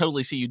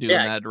totally see you doing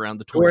that around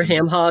the twins.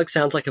 Gorham Hog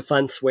sounds like a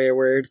fun swear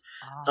word.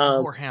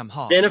 Gorham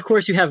Hog. Then of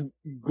course you have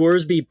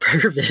Goresby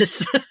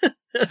Purvis.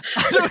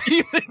 I don't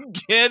even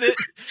get it.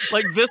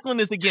 Like this one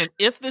is again,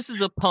 if this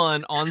is a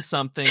pun on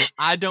something,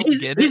 I don't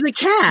get it. He's a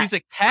cat. He's a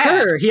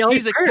cat.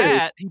 He's a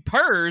cat. He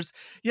purrs.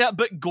 Yeah,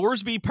 but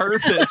Goresby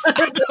Purvis.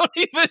 I don't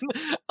even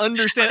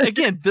understand.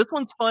 Again, this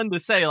one's fun to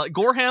say. Like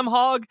Gorham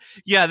Hog.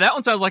 Yeah, that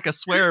one sounds like a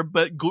swear.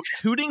 But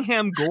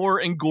Hootingham Gore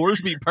and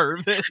Goresby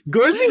Purvis.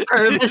 Goresby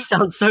Purvis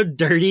sounds so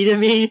dirty to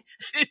me.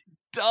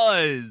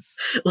 Does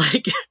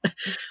like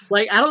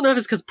I don't know if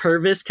it's because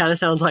Purvis kind of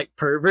sounds like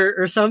pervert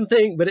or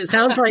something, but it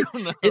sounds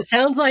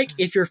like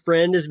if your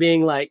friend is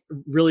being like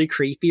really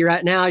creepy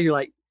right now, you're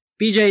like,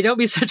 BJ, don't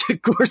be such a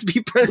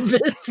Goresby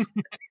Purvis.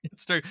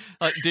 It's true.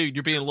 Like, dude,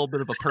 you're being a little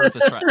bit of a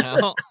Purvis right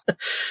now.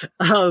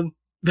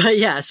 But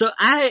yeah, so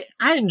I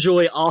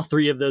enjoy all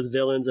three of those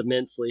villains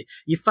immensely.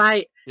 You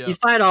fight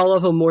all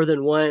of them more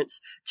than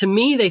once. To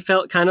me, they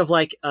felt kind of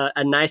like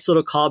a nice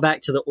little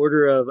callback to the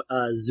Order of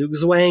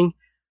Zugzwang.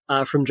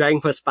 From Dragon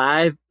Quest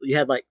V, you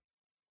had like,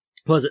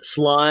 what was it,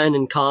 Slann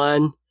and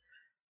Khan?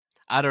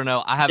 I don't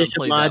know. I haven't Bishop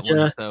played Ladja. that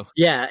one. So.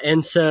 Yeah,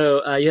 and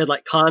so you had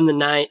like Khan the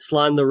Knight,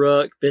 Slann the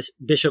Rook,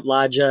 Bishop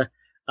Ladja.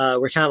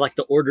 Were kind of like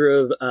the Order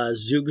of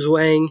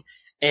Zugzwang,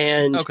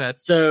 and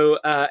so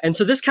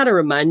this kind of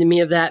reminded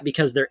me of that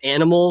because they're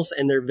animals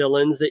and they're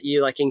villains that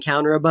you like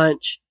encounter a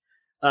bunch.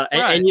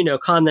 And you know,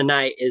 Khan the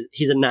Knight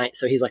he's a knight,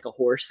 so he's like a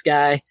horse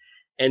guy,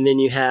 and then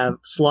you have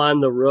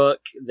Slann the Rook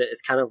that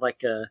is kind of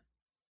like a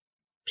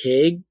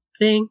pig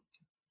thing.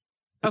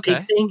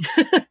 Okay.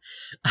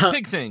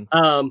 Pig thing.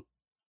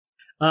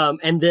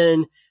 And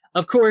then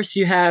of course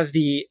you have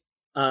the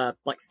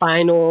like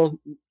final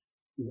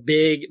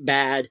big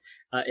bad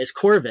is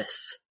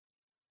Corvus.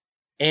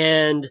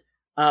 And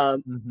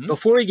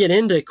before we get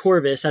into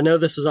Corvus, I know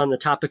this was on the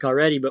topic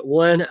already, but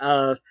one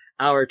of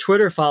our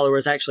Twitter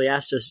followers actually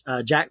asked us,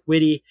 Jack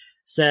Whitty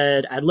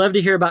said, I'd love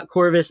to hear about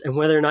Corvus and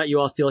whether or not you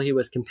all feel he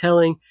was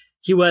compelling.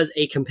 He was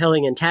a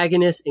compelling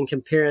antagonist in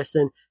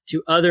comparison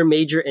to other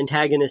major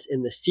antagonists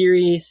in the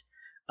series.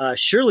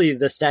 Surely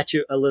the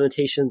statute of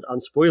limitations on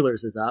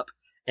spoilers is up.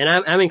 And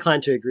I'm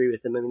inclined to agree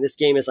with him. I mean, this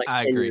game is like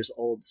 10 years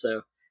old.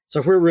 So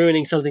if we're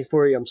ruining something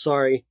for you, I'm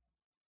sorry.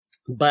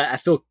 But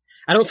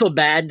I don't feel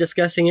bad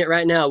discussing it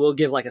right now. We'll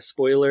give like a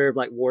spoiler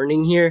like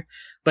warning here.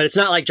 But it's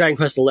not like Dragon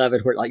Quest XI where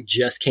it like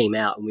just came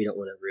out and we don't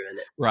want to ruin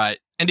it. Right.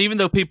 And even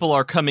though people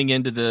are coming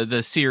into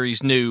the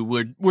series new,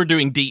 we're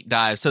doing deep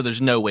dives, so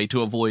there's no way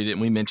to avoid it. And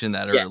we mentioned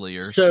that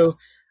earlier. So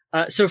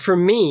for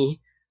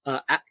me,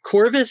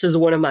 Corvus is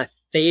one of my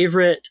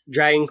favorite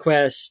Dragon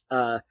Quest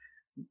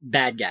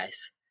bad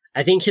guys.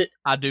 I think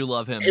I do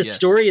love him. His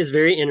story is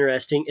very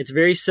interesting. It's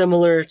very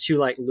similar to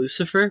like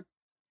Lucifer.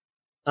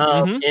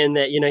 And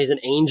that, you know, he's an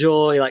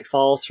angel. He like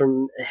falls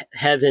from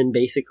heaven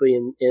basically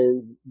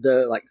in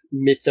the like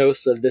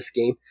mythos of this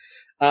game.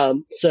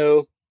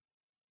 So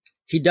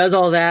he does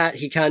all that.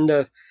 He kind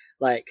of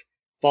like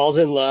falls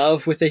in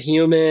love with a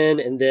human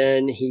and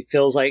then he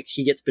feels like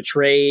he gets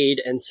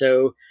betrayed. And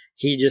so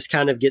he just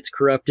kind of gets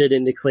corrupted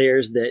and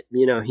declares that,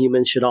 you know,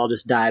 humans should all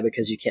just die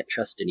because you can't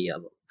trust any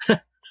of them.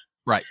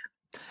 Right.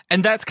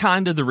 And that's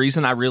kind of the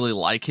reason I really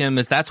like him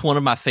is that's one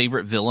of my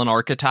favorite villain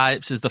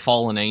archetypes is the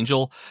fallen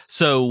angel.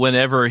 So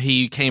whenever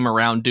he came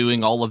around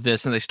doing all of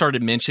this and they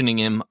started mentioning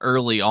him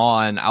early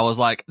on, I was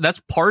like,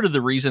 that's part of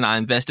the reason I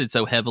invested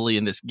so heavily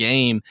in this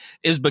game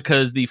is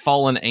because the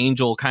fallen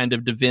angel kind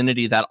of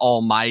divinity, that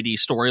almighty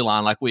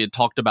storyline, like we had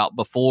talked about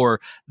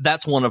before,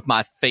 that's one of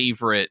my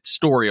favorite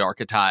story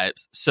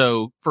archetypes.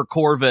 So for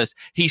Corvus,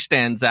 he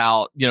stands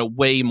out, you know,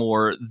 way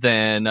more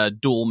than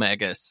Dual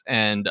Megas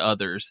and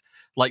others.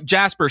 Like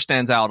Jasper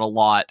stands out a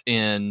lot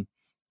in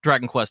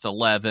Dragon Quest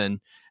XI,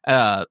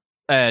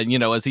 and you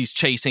know, as he's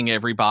chasing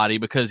everybody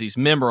because he's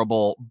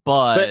memorable.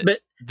 But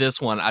this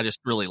one I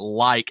just really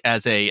like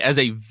as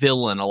a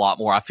villain a lot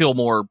more. I feel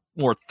more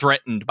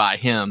threatened by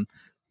him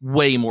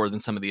way more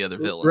than some of the other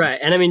villains. Right,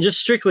 and I mean, just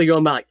strictly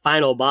going by like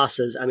final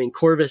bosses, I mean,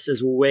 Corvus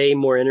is way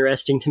more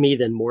interesting to me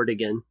than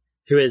Mordegon,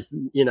 who is,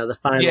 you know, the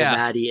final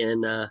baddie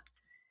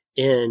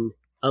in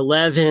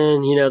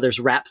 11, you know, there's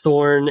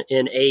Rapthorn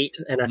in 8,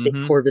 and I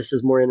think Corvus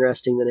is more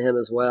interesting than him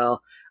as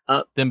well.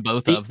 Than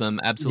both of them,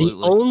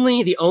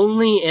 absolutely. The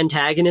only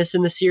antagonist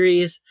in the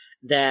series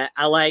that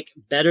I like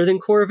better than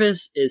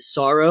Corvus is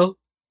Sorrow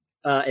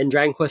in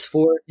Dragon Quest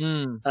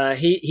IV.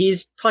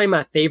 He's probably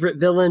my favorite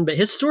villain, but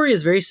his story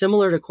is very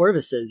similar to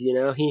Corvus's. You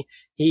know,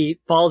 he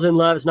falls in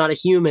love. It's not a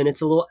human;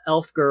 it's a little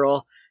elf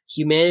girl.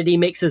 Humanity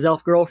makes his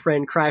elf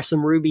girlfriend cry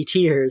some ruby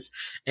tears.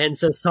 And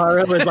so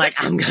Sorrow was like,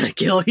 I'm going to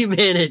kill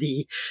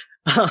humanity.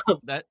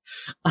 That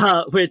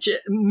which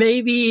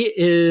maybe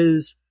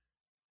is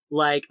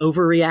like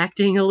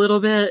overreacting a little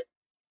bit,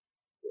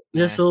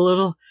 just a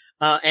little.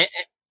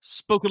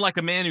 Spoken like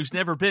a man who's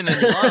never been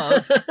in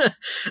love.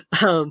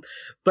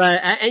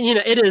 But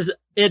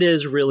it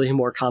is really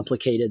more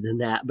complicated than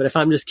that. But if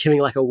I'm just giving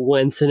like a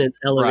one sentence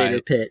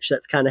elevator pitch,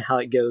 that's kind of how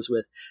it goes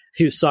with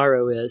who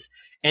Sorrow is.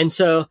 And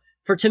so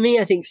to me,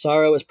 I think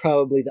Sorrow is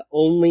probably the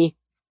only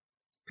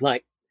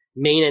like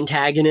main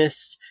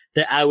antagonist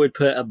that I would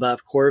put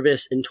above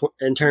Corvus in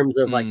terms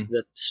of like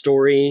the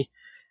story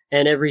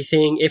and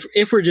everything.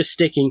 If we're just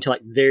sticking to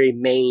like very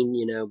main,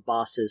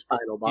 bosses,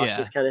 final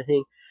bosses kind of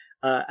thing.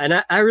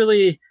 And I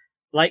really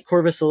like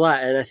Corvus a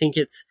lot, and I think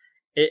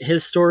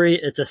his story.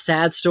 It's a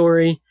sad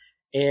story,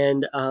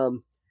 and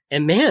man,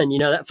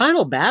 that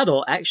final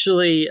battle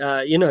actually,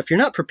 if you're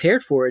not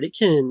prepared for it, it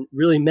can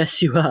really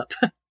mess you up.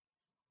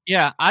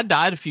 Yeah, I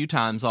died a few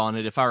times on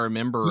it, if I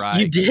remember right.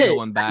 You did.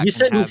 Going back, you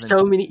sent me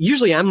so many.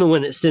 Usually, I'm the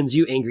one that sends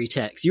you angry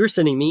texts. You were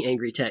sending me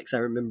angry texts. I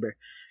remember.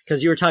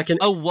 Because you were talking.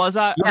 Oh, was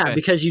I? Yeah, okay.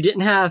 Because you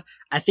didn't have.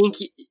 I think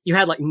you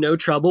had like no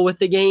trouble with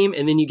the game,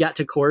 and then you got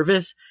to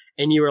Corvus,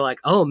 and you were like,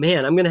 "Oh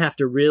man, I'm gonna have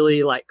to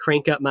really like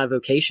crank up my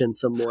vocation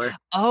some more."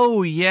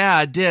 Oh yeah,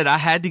 I did. I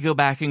had to go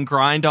back and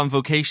grind on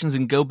vocations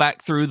and go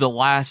back through the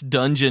last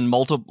dungeon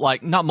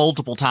not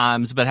multiple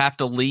times, but have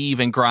to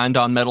leave and grind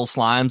on metal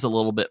slimes a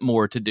little bit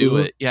more to do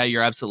it. Yeah,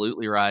 you're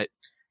absolutely right.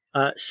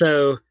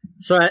 So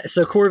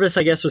Corvus,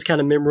 I guess, was kind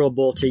of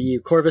memorable to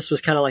you. Corvus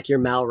was kind of like your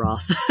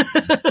Malroth.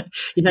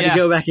 You had to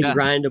go back and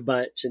grind a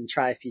bunch and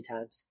try a few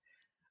times.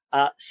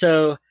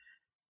 So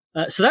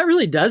that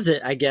really does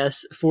it, I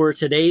guess, for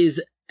today's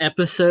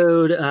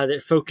episode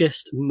that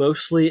focused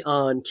mostly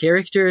on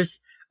characters.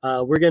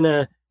 We're going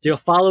to do a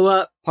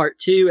follow-up, part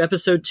 2,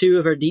 episode 2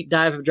 of our deep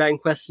dive of Dragon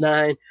Quest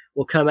IX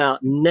will come out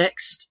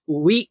next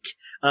week,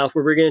 where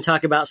we're going to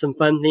talk about some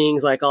fun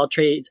things like All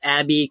Trades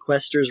Abbey,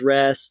 Quester's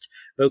Rest,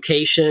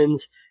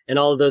 vocations, and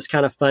all of those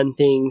kind of fun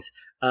things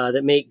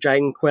that make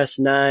Dragon Quest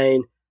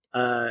IX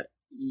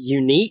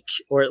unique,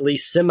 or at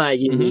least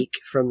semi-unique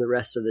from the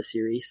rest of the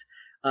series.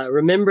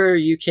 Remember,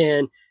 you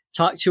can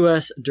talk to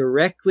us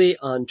directly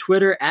on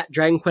Twitter at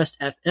Dragon Quest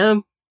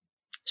FM.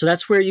 So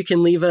that's where you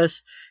can leave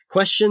us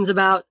questions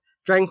about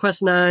Dragon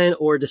Quest IX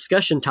or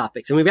discussion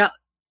topics. And we've got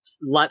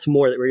lots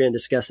more that we're going to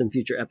discuss in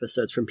future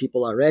episodes from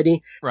people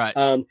already. Right.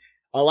 A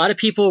lot of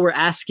people were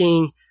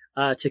asking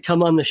to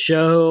come on the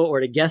show or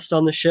to guest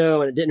on the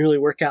show, and it didn't really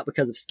work out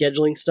because of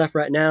scheduling stuff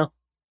right now.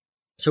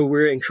 So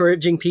we're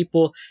encouraging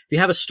people, if you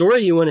have a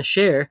story you want to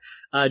share,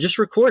 just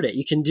record it.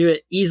 You can do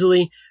it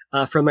easily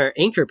from our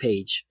Anchor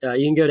page.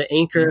 You can go to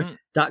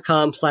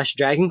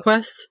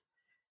anchor.com/DragonQuest.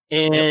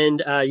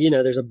 And,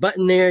 there's a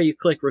button there. You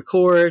click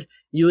record.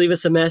 You leave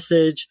us a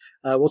message.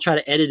 We'll try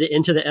to edit it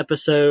into the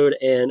episode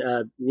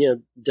and,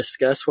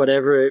 discuss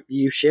whatever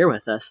you share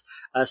with us.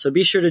 So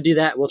be sure to do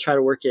that. We'll try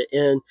to work it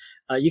in.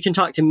 You can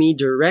talk to me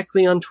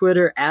directly on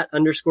Twitter at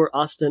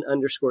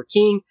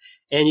 @Austin_King.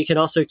 And you can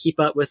also keep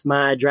up with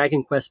my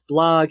Dragon Quest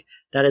blog.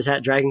 That is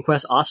at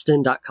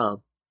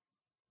DragonQuestAustin.com.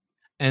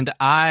 And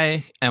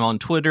I am on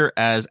Twitter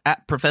as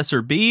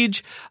 @Professor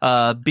Beej,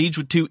 Beej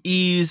with 2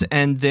 E's.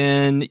 And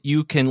then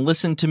you can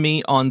listen to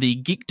me on the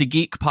Geek to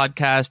Geek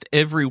podcast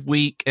every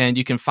week. And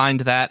you can find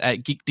that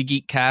at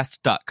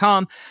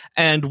geektogeekcast.com.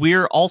 And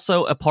we're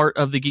also a part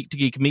of the Geek to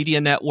Geek Media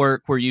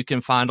Network, where you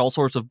can find all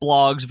sorts of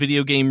blogs,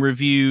 video game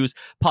reviews,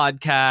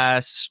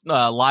 podcasts,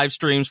 live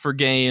streams for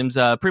games,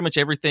 pretty much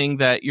everything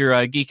that your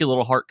geeky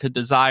little heart could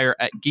desire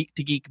at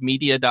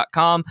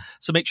geektogeekmedia.com.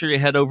 So make sure you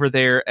head over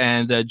there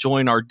and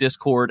join our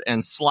Discord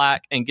and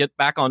Slack and get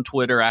back on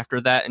Twitter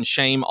after that, and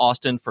shame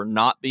Austin for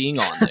not being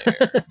on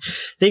there.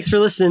 Thanks for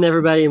listening,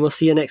 everybody, and we'll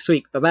see you next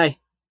week. Bye-bye.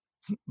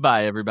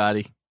 Bye,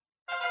 everybody.